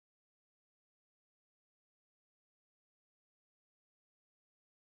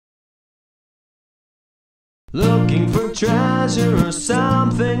Looking for treasure or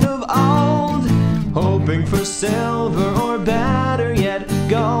something of old, hoping for silver or better yet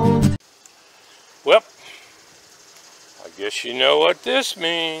gold. Well, I guess you know what this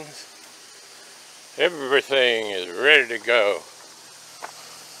means. Everything is ready to go.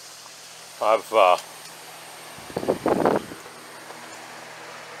 I've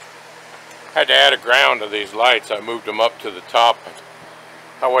had to add a ground to these lights. I moved them up to the top.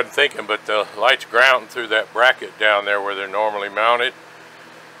 I wasn't thinking, but the lights ground through that bracket down there where they're normally mounted.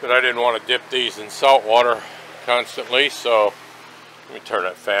 But I didn't want to dip these in salt water constantly, so let me turn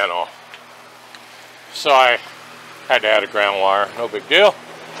that fan off. So I had to add a ground wire, no big deal.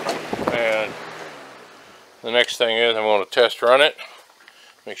 And the next thing is I'm going to test run it,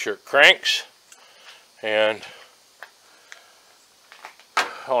 make sure it cranks, and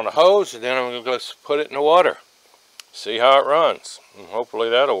on a hose, and then I'm going to put it in the water. See how it runs, and hopefully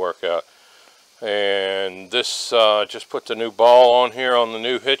that'll work out. And this just put the new ball on here on the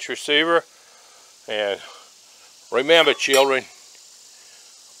new hitch receiver. And remember, children,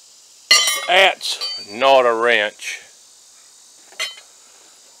 that's not a wrench.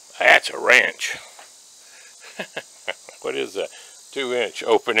 That's a wrench. What is that? 2-inch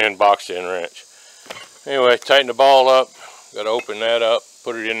open-end box-end wrench. Anyway, tighten the ball up. Got to open that up,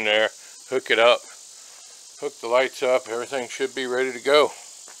 put it in there, hook it up. Hook the lights up, everything should be ready to go.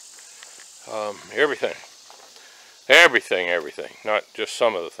 Everything. Not just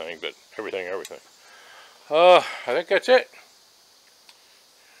some of the things, but everything. I think that's it.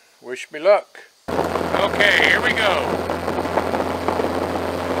 Wish me luck. Okay, here we go.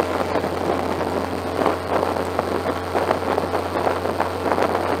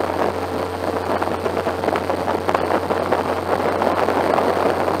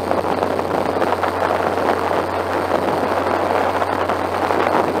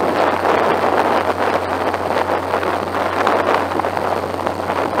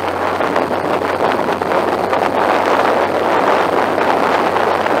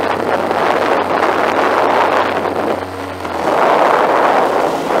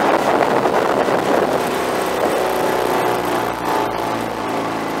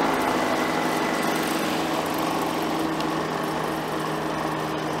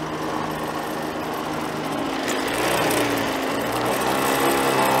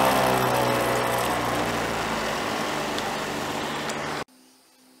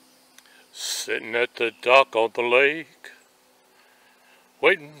 Sitting at the dock on the lake,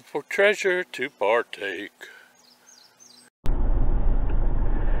 waiting for treasure to partake.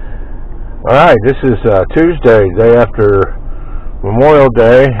 Alright, this is Tuesday, day after Memorial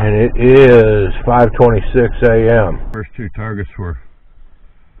Day, and it is 5:26 a.m. First two targets were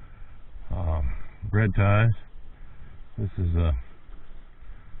red ties. This is a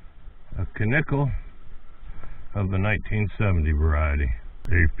Knickel of the 1970 variety.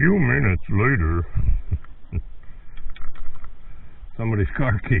 A few minutes later, somebody's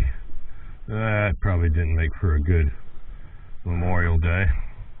car key. That probably didn't make for a good Memorial Day.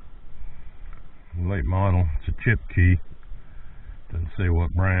 Late model. It's a chip key. Doesn't say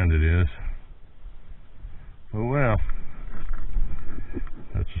what brand it is. Oh well.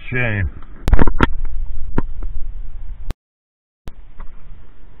 That's a shame.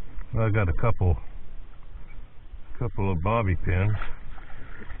 Well, I got a couple of bobby pins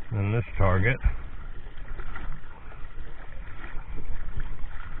in this target.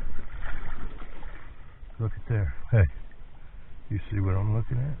 Look at there. Hey, you see what I'm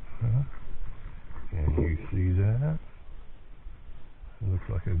looking at? Huh? Can you see that? It looks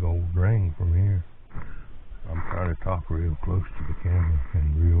like a gold ring from here. I'm trying to talk real close to the camera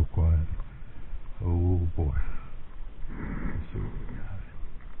and real quiet. Oh boy. Let's see what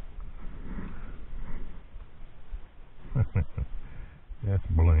we got. That's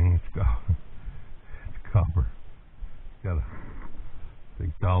bling. It's copper. Got a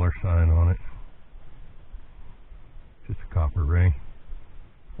big dollar sign on it. Just a copper ring.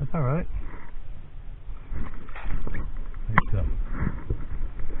 That's all right.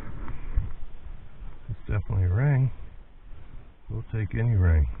 It's definitely a ring. We'll take any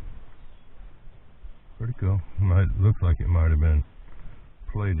ring. Pretty cool. Looks like it might have been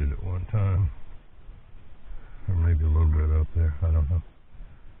plated at one time. Or maybe a little bit up there. I don't know.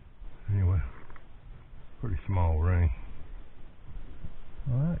 Anyway, pretty small ring.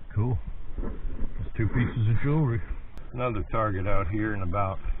 Alright, cool. That's two pieces of jewelry. Another target out here in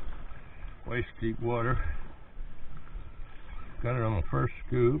about waist deep water. Got it on the first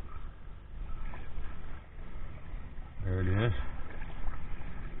scoop. There it is.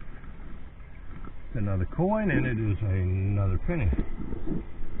 Another coin, and it is another penny.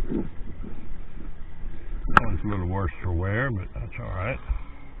 a little worse for wear, but that's alright.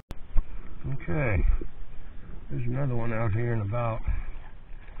 Okay, there's another one out here and about,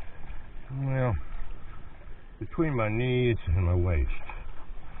 well, between my knees and my waist.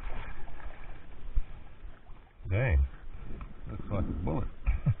 Dang, looks like a bullet.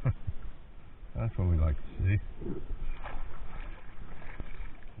 That's what we like to see.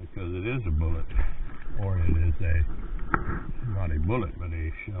 Because it is a bullet, or it is not a bullet, but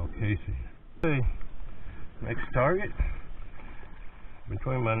a shell casing. Okay, next target,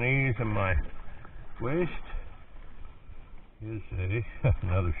 between my knees and my waist, is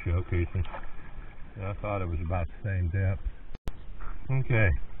another shell casing. And I thought it was about the same depth.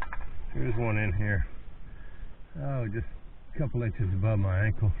 Okay, here's one in here. Oh, just a couple inches above my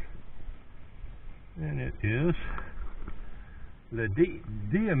ankle. And it is the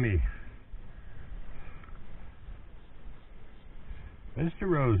Diami. Mr.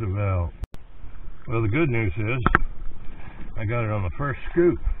 Roosevelt. Well, the good news is I got it on the first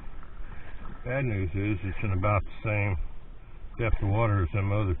scoop. Bad news is it's in about the same depth of water as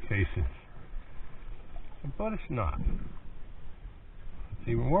some other casings. But it's not. It's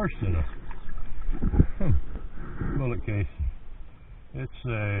even worse than a bullet casing. It's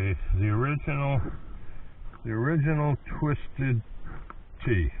the original Twisted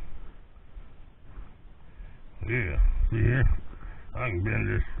Tea. Yeah, see here? I can bend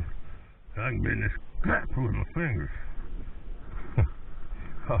this crap with my fingers.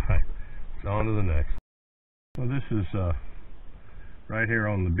 Alright, so on to the next. Well, this is right here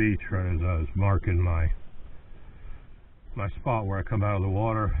on the beach, right as I was marking my spot where I come out of the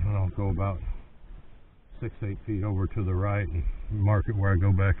water, and I'll go about 6-8 feet over to the right and mark it where I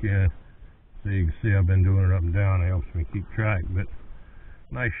go back in. So you can see I've been doing it up and down. It helps me keep track. But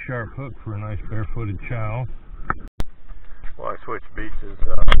nice sharp hook for a nice barefooted chow. Well, I switched beaches.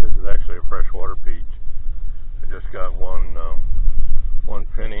 This is actually a freshwater beach. I just got one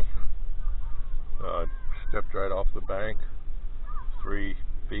penny. Stepped right off the bank, 3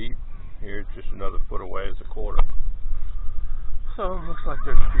 feet. Here, just another foot away is a quarter. So it looks like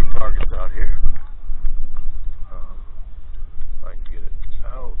there's a few targets out here. I can get it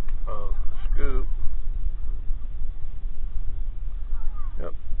out of the scoop.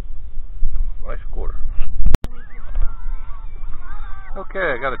 Yep, nice quarter.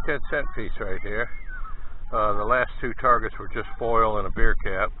 Okay, I got a 10-cent piece right here. The last 2 targets were just foil and a beer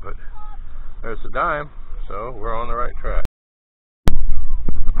cap, but there's a dime, so we're on the right track.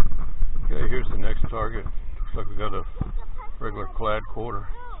 Okay, here's the next target. Looks like we got a regular clad quarter,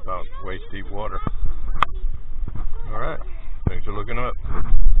 about waist deep water. Alright, things are looking up.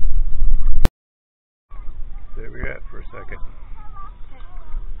 There we at for a second.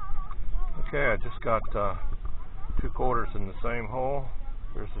 Okay, I just got 2 quarters in the same hole.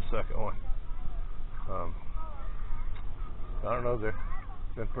 Here's the second one. I don't know, they've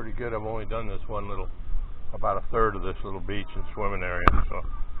been pretty good. I've only done this one little, about a third of this little beach and swimming area, so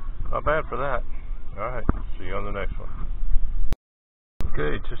not bad for that. Alright, see you on the next one.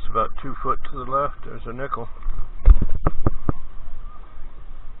 Okay, just about 2 foot to the left, there's a nickel.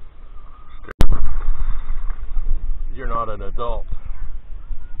 You're not an adult.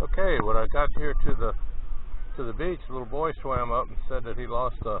 Okay, when I got here to the beach, a little boy swam up and said that he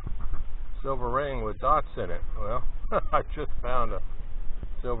lost a silver ring with dots in it. Well, I just found a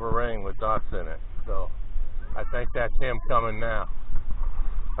silver ring with dots in it, so I think that's him coming now.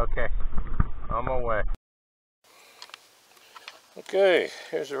 Okay, on my way. Okay,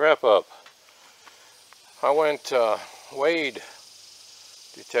 here's the wrap up. I went wade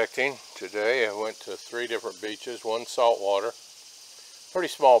detecting today. I went to 3 different beaches, one saltwater, pretty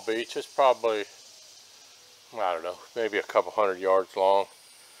small beach. It's probably, I don't know, maybe a couple 100 yards long.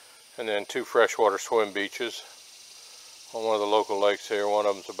 And then 2 freshwater swim beaches on one of the local lakes here. One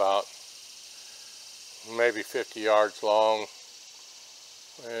of them's about maybe 50 yards long,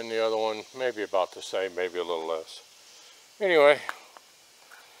 and the other one maybe about the same, maybe a little less. Anyway,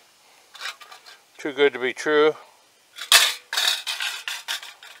 too good to be true.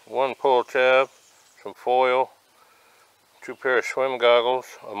 1 pull tab, some foil, 2 pair of swim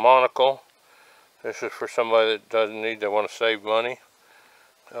goggles, a monocle. This is for somebody that doesn't need, they want to save money.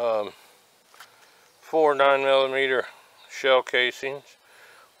 4 9mm shell casings,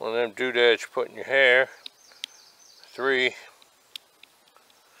 one of them doodads you put in your hair, 3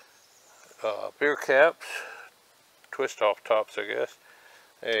 beer caps, twist off tops I guess,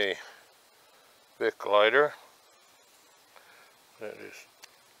 a Bic lighter that is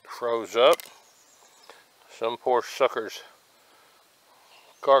froze up, some poor sucker's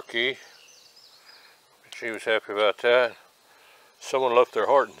car key, but she was happy about that. Someone left their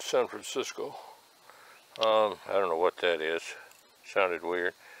heart in San Francisco. I don't know what that is. Sounded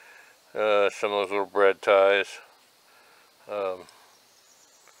weird. Some of those little bread ties. Or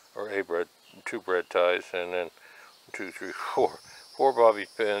two bread ties, and then 2, 3, 4. 4 bobby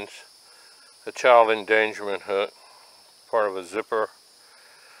pins. A child endangerment hook. Part of a zipper.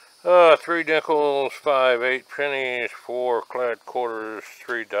 3 nickels, 5 8 pennies, 4 clad quarters,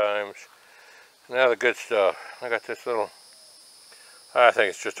 3 dimes. Now the good stuff. I got this little, I think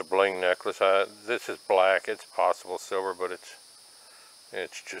it's just a bling necklace. This is black. It's possible silver, but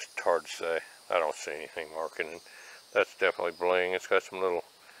it's just hard to say. I don't see anything marking it. That's definitely bling. It's got some little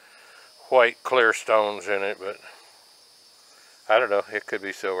white clear stones in it, but I don't know. It could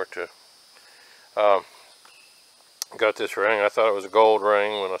be silver too. Got this ring. I thought it was a gold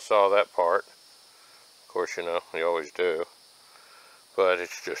ring when I saw that part. Of course, you know, you always do. But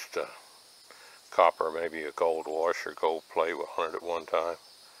it's just copper, maybe a gold wash or gold plate on it at one time.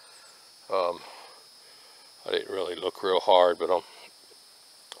 I didn't really look real hard, but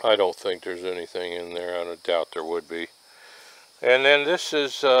I don't think there's anything in there. I don't doubt there would be. And then this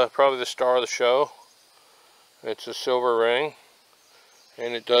is probably the star of the show. It's a silver ring.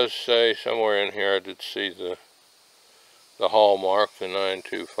 And it does say somewhere in here, I did see the hallmark, the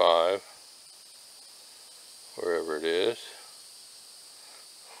 925, wherever it is.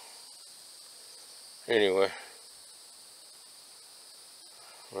 Anyway,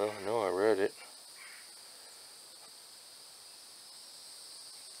 well, I know I read it.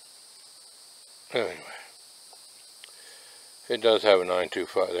 Anyway, it does have a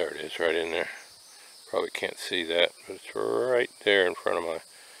 925, there it is, right in there. Probably can't see that, but it's right there in front of my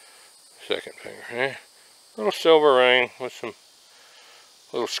second finger. Little silver ring with some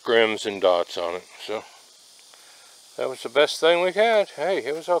little scrims and dots on it. So that was the best thing we had. Hey,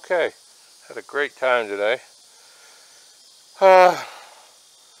 it was okay. Had a great time today.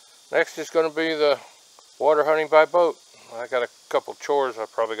 Next is going to be the water hunting by boat. I got a couple chores I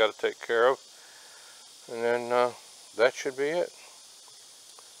probably got to take care of. And then that should be it.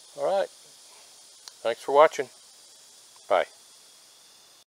 Alright. Thanks for watching. Bye.